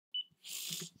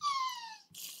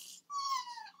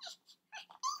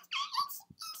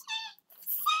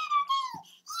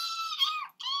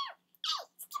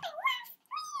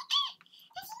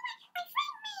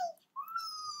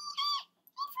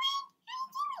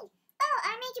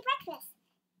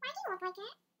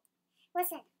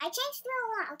Listen, I changed through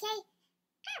a lot, okay?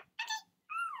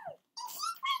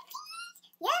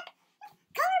 Yep.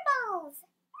 Color balls.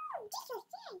 Just your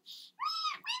thing.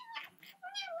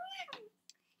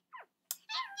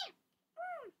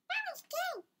 That was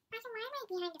good. I can lie right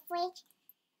behind the fridge.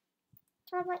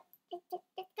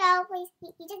 Just go, please.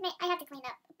 You just make. I have to clean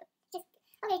up. Just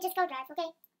go drive,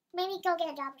 okay? Maybe go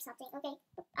get a job or something, okay?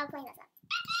 I'll clean this up.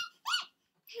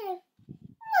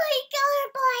 My color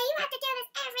boy, you have to do this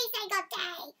every single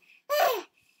day.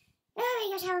 Oh my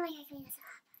gosh, how am I gonna clean this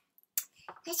up?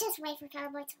 Let's just wait for color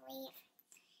boy to leave.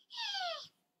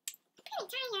 I'm pretty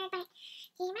tired, but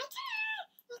here's my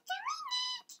car. It's doing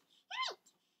it.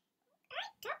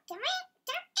 Alright, go it.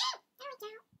 There we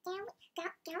go.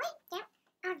 Go it.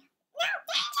 Oh no. No,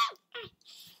 that's it.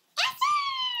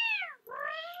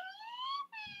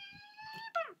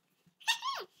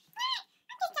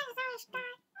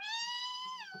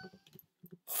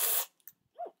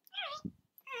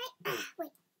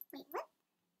 Alright. Wait, what?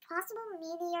 Possible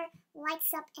meteor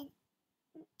lights up in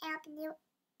New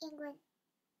England.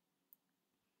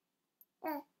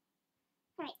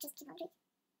 Alright, just keep on reading.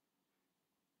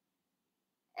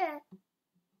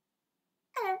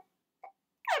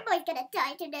 Our boy's gonna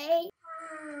die today.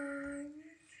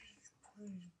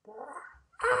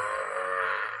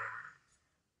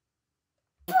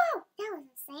 Whoa, that was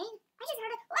insane. I just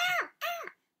heard it. Wow!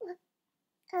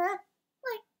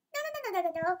 Wait. No.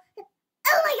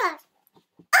 Oh my gosh!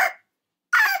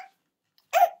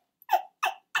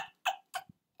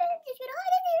 I'm just gonna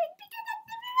hide in there and pretend that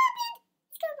never happened.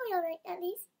 Is Cowboy alright, at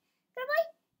least? Cowboy?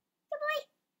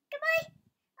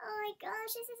 Oh my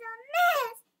gosh, this is a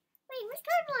mess! Wait, where's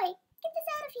Cowboy? Get this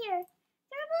out of here!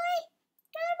 Cowboy!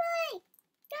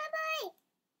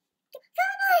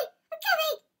 I'm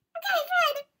coming,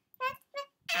 friend!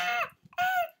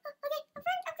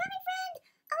 Okay, I'm coming, friend!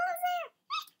 I'm almost there!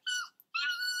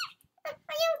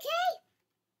 Are you okay?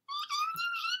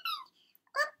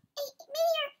 Oh, a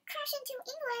meteor crashed into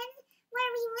England, where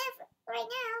we live right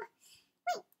now.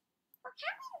 Wait,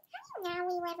 how now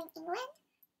we live in England?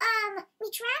 We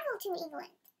travel to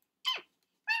England.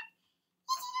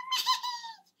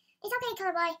 It's okay,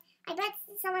 color boy. I bet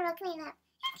someone will clean up.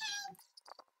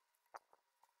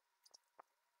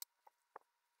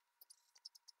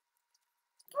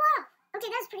 Whoa! Okay,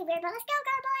 that was pretty weird, but let's go,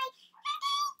 color boy.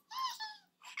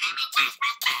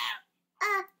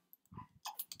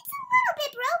 It's a little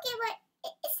bit broken, but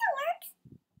it still works.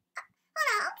 Hold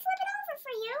on, I'll flip it over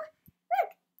for you. Look,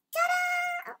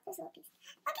 ta-da! Oh, there's a little piece.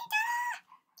 Okay, ta-da!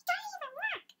 It doesn't even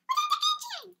work. Look at the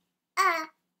engine.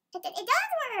 It does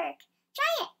work.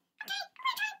 Try it. Okay, come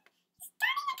on, try it.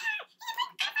 Starting the car.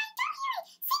 If I don't hear it,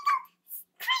 single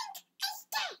crank, I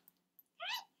stay.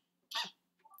 Alright?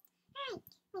 Alright.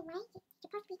 Wait, why is it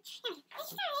supposed to be? Let's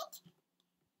start it.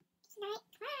 It's not,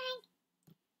 come on.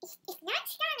 It's not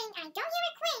starting. I don't hear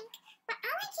a clink, but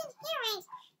all I can hear is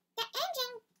the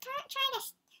engine trying to.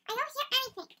 I don't hear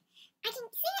anything. I can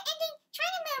see the engine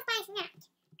trying to move, but it's not.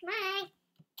 Come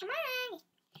on.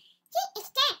 See,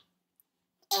 it's dead.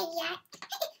 Idiot.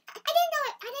 I didn't know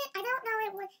it. I don't know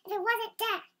it if it wasn't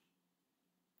dead.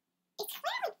 It's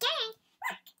clearly dead.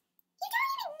 Look. You don't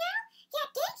even know that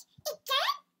this is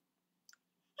dead?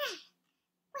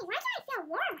 Wait, why do I feel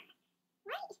warmer?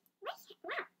 Wow.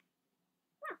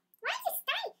 Why is it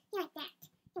starting like that?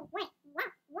 Wait,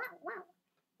 whoa.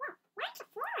 Why is the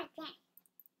floor like that?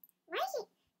 Why is it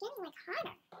getting like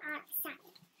hotter all of a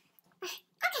sudden?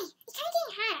 Okay, it's kind of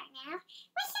getting hotter now.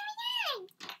 What's going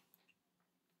on?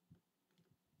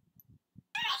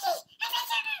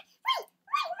 Wait,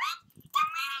 what? The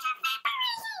water's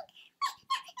evaporating!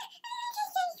 This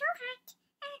is so hot.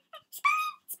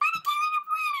 Spot a gallon of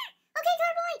water! Okay,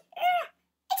 good boy.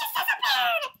 It just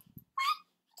disappeared! What?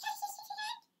 Can you see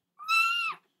it?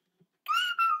 No!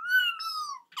 Global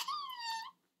warming!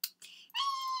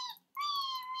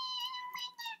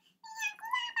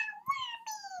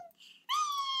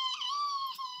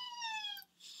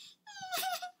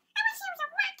 I wish there was a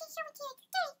rocket so we could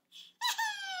escape.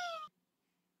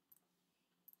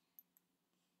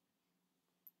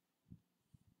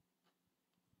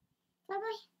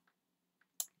 Cowboy,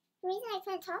 the reason I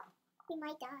can't talk, we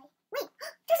might die. Wait,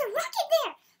 there's a rocket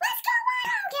there! Let's go,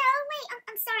 Waddle! Okay, oh wait,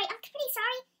 I'm sorry. I'm pretty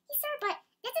sorry, sir, but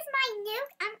this is my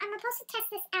nuke. I'm supposed to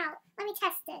test this out. Let me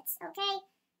test this, okay?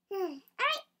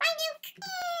 Alright, bye, nuke!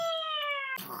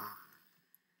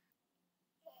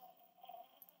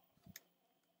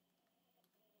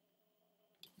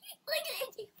 Wait,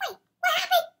 what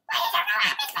happened? Why is there no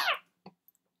atmosphere?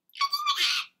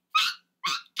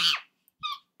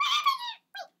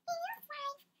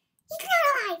 He's not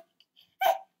alive.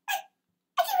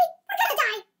 We're gonna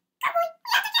die. Come on.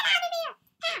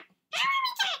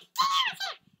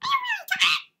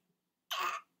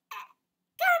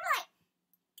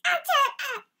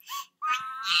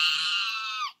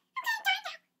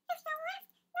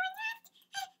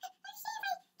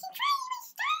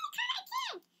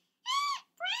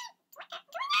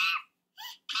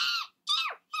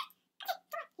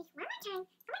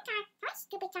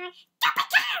 car. Stupid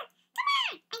car! Come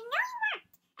on! I know you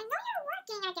worked. I know you're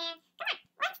working again. Come on,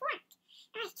 let's work.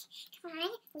 Alright, come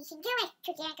on. We can do it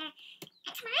together.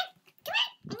 Come on. Come on.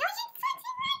 I know you fix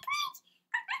it right, please.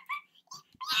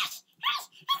 Yes! Yes!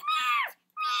 Let's move! Wait,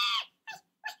 wait,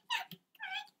 no. Come on.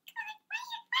 Come on.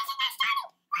 Why is it not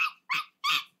starting? What? Why is it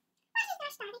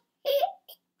not starting?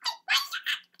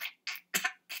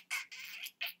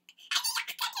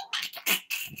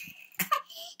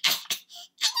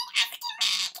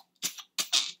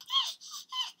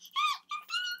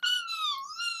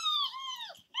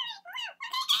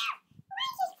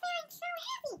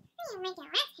 Make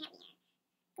it less heavier.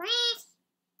 Glass.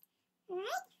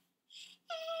 Alright.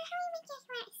 How do we make this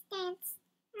less dense?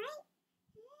 Alright.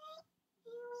 Alright.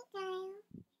 Here we go.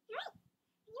 Alright.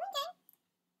 Here we go.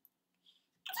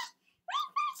 Okay. Wait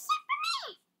for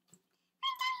Superman.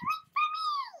 Wait for me.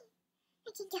 I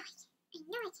can do it. I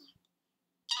know I can.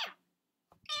 Ow.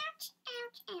 Ouch.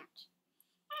 Ouch. Ouch.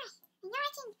 Alright. I know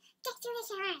I can get through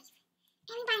this alive.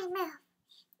 Everybody move.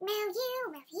 Move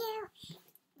you. Move you.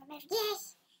 Move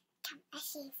this. Come, let's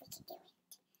see if we can do it.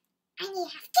 I need to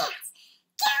have gills.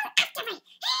 Gill activate. I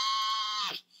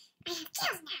have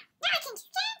gills now. Now I can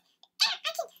stand. I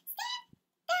can stand.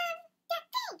 That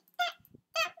thing.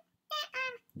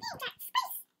 That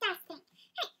space stuff thing.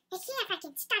 Hey, let's see if I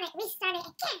can start it. Restart it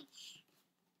again.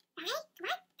 Alright, come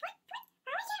on. Where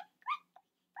are we here? Come on.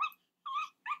 Oh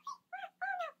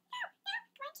no.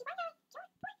 Come on, keep on going. Come on.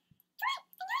 I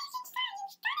know you can start. You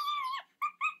started earlier.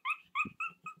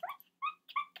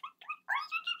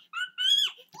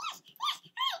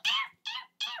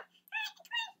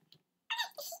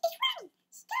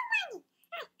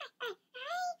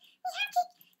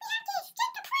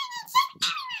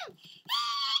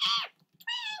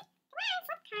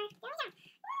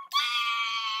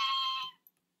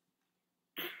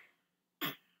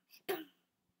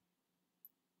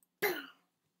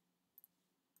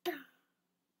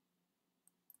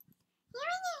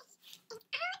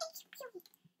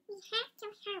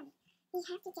 We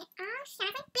have to get all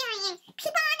 7 billion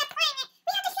people on the planet.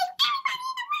 We have to save everybody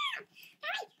in the world.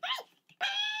 Hurry. Wait,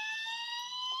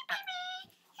 no.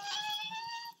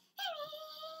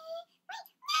 Much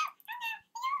time left.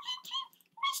 Come on, guys,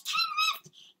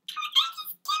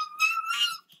 it's getting no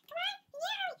light. Come on, hurry. Come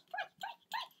on. It's only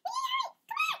like a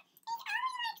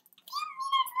few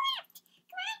meters left.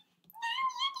 Come on. Now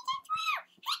we have to get through. Come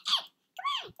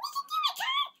on, we can do it,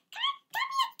 car. Don't be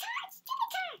a car, stupid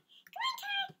car. Come on,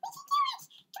 car. We can do it.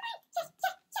 Come on.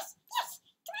 Yes.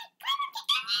 Come on, climb up the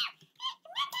end now.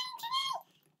 I'm not dying today.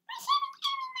 We're saving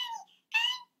everybody.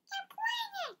 I'm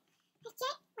playing it. That's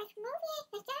it. Let's move it.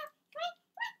 Let's go. Come on.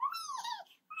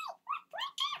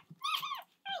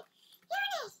 Here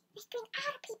it is. Let's bring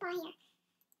all the people here.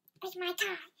 Where's my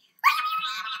car?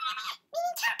 We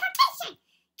need teleportation.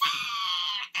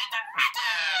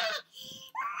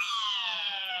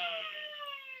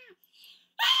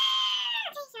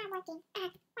 It's not working.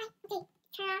 Wait. Okay.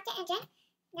 Turn off the engine.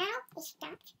 No, it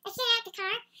stopped. Let's get out the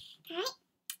car. Alright.